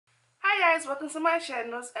guys, welcome to my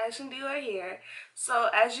channel. It's AshlynDior here. So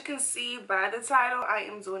as you can see by the title, I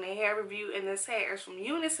am doing a hair review, and this hair is from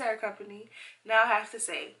UNICE Hair Company. Now I have to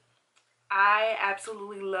say, I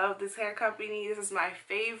absolutely love this hair company. This is my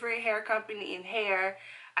favorite hair company in hair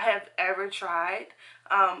I have ever tried.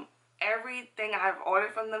 Everything I've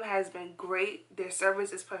ordered from them has been great. Their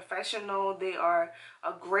service is professional. They are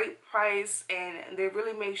a great price, and they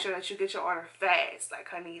really make sure that you get your order fast. Like,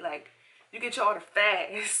 honey, like, you get your order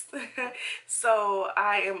fast. So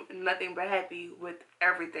I am nothing but happy with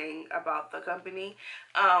everything about the company.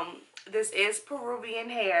 This is Peruvian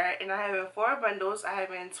hair, and I have in 4 bundles. I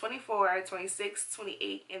have in 24, 26,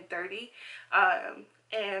 28, and 30.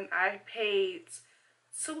 And I paid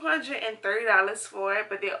 $230 for it,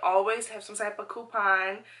 but they always have some type of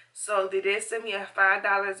coupon. So they did send me a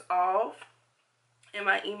 $5 off in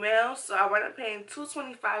my email, so I wound up paying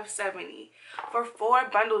 $225.70 for 4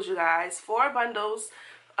 bundles, you guys. 4 bundles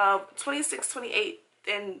of 26, 28,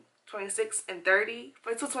 and 26 and 30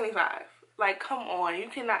 for $225. Like, come on, you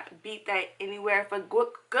cannot beat that anywhere for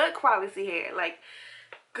good quality hair. Like,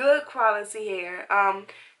 good quality hair.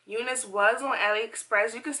 UNICE was on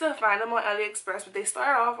AliExpress. You can still find them on AliExpress, but they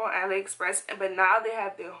started off on AliExpress, but now they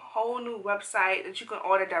have their whole new website that you can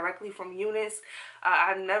order directly from UNICE.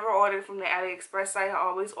 I've never ordered from the AliExpress site. I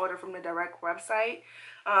always order from the direct website.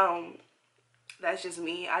 That's just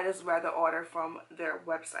me. I just rather order from their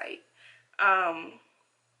website.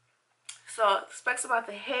 So specs about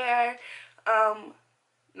the hair.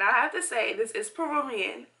 Now I have to say, this is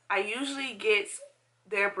Peruvian. I usually get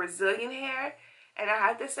their Brazilian hair, and I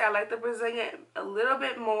have to say I like the Brazilian a little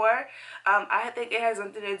bit more. I think it has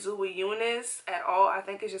nothing to do with UNICE at all. I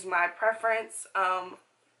think it's just my preference.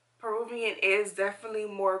 Peruvian is definitely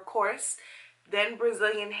more coarse than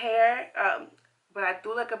Brazilian hair. But I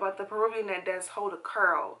do like about the Peruvian that does hold a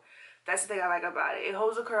curl. That's the thing I like about it. It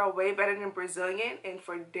holds a curl way better than Brazilian, and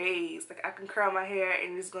for days. Like, I can curl my hair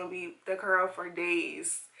and it's going to be the curl for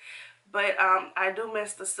days. But I do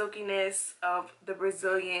miss the silkiness of the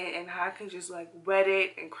Brazilian and how I can just like wet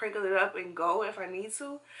it and crinkle it up and go if I need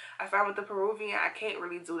to. I find with the Peruvian, I can't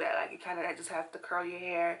really do that. Like, you kind of just have to curl your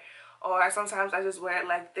hair. Or sometimes I just wear it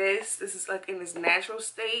like this. This is like in its natural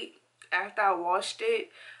state. After I washed it,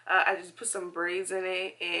 I just put some braids in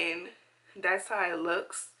it, and that's how it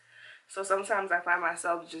looks. So sometimes I find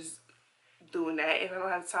myself just doing that. If I don't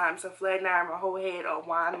have time to flatten iron my whole head or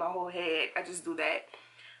wind my whole head, I just do that.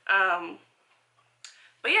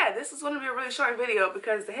 But yeah, this is going to be a really short video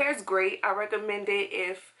because the hair is great. I recommend it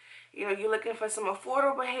if you're looking for some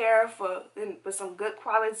affordable hair for some good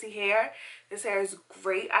quality hair. This hair is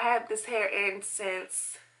great. I have this hair in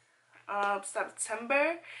since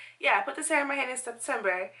September. Yeah, I put this hair in my head in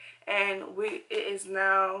September, and it is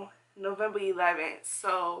now November 11th,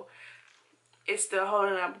 so it's still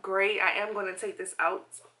holding up great. I am going to take this out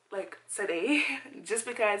like today just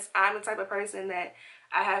because I'm the type of person that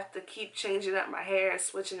I have to keep changing up my hair,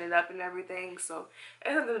 switching it up and everything. So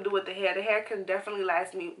it has nothing to do with the hair. The hair can definitely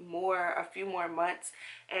last me a few more months.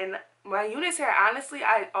 And my UNICE hair, honestly,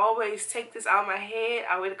 I always take this out of my head.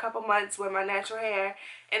 I wait a couple months with my natural hair,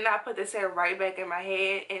 and I put this hair right back in my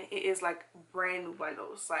head, and it is like brand new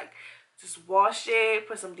bundles. Like, just wash it,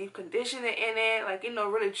 put some deep conditioner in it, like,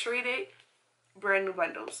 really treat it. Brand new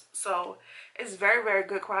bundles. So it's very, very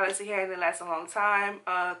good quality hair, and it lasts a long time.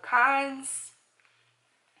 Cons,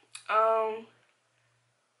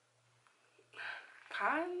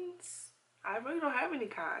 I really don't have any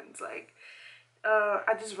cons. Like,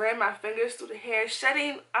 I just ran my fingers through the hair.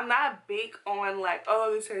 Shedding, I'm not big on like,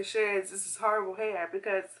 oh, this hair sheds, this is horrible hair,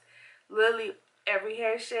 because literally every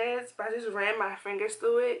hair sheds, but I just ran my fingers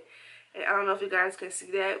through it, and I don't know if you guys can see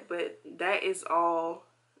that, but that is all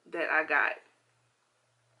that I got.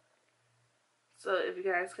 So if you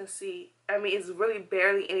guys can see, I mean, it's really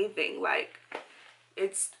barely anything. Like,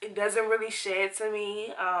 it doesn't really shed to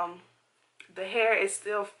me. The hair is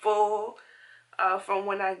still full from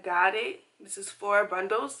when I got it. This is 4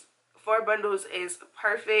 bundles. 4 bundles is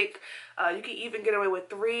perfect. You can even get away with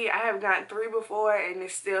 3. I have gotten 3 before, and it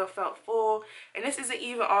still felt full. And this isn't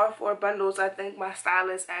even all 4 bundles. I think my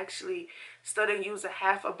stylist actually still didn't use a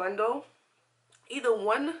half a bundle. Either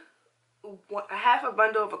a half a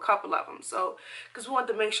bundle of a couple of them. So because we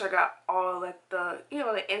wanted to make sure I got all like the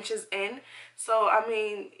the inches in. So I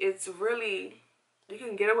mean, it's really, you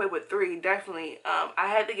can get away with 3 definitely. I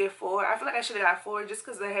had to get 4. I feel like I should have got 4 just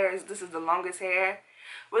because this is the longest hair.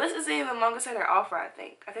 Well, this isn't even the longest hair they offer. I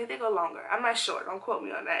think they go longer. I'm not sure, don't quote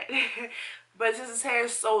me on that. But since this hair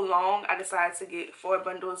is so long, I decided to get 4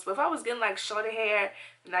 bundles. But if I was getting like shorter hair,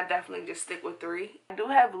 then I definitely just stick with 3. I do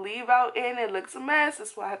have leave out in. It looks a mess.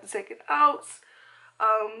 That's why I have to take it out.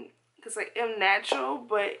 because I am natural,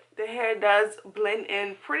 but the hair does blend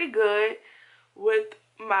in pretty good with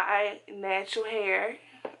my natural hair.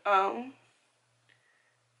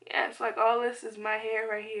 Yeah, it's like all this is my hair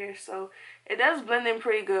right here, so it does blend in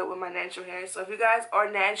pretty good with my natural hair. So if you guys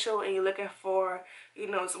are natural and you're looking for,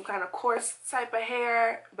 you know, some kind of coarse type of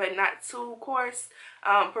hair but not too coarse,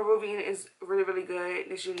 Peruvian is really, really good.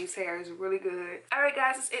 This UNICE hair is really good. Alright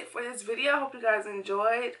guys, that's it for this video. I hope you guys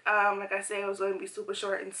enjoyed. Like I said, it was going to be super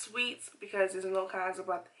short and sweet because there's no cons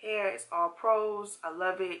about the hair. It's all pros. I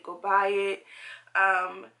love it. Go buy it.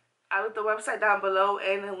 I left the website down below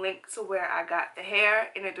and a link to where I got the hair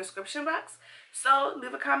in the description box. So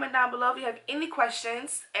leave a comment down below if you have any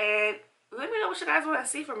questions, and let me know what you guys want to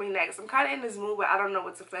see from me next. I'm kind of in this mood where I don't know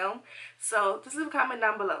what to film. So just leave a comment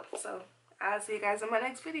down below. So I'll see you guys in my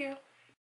next video.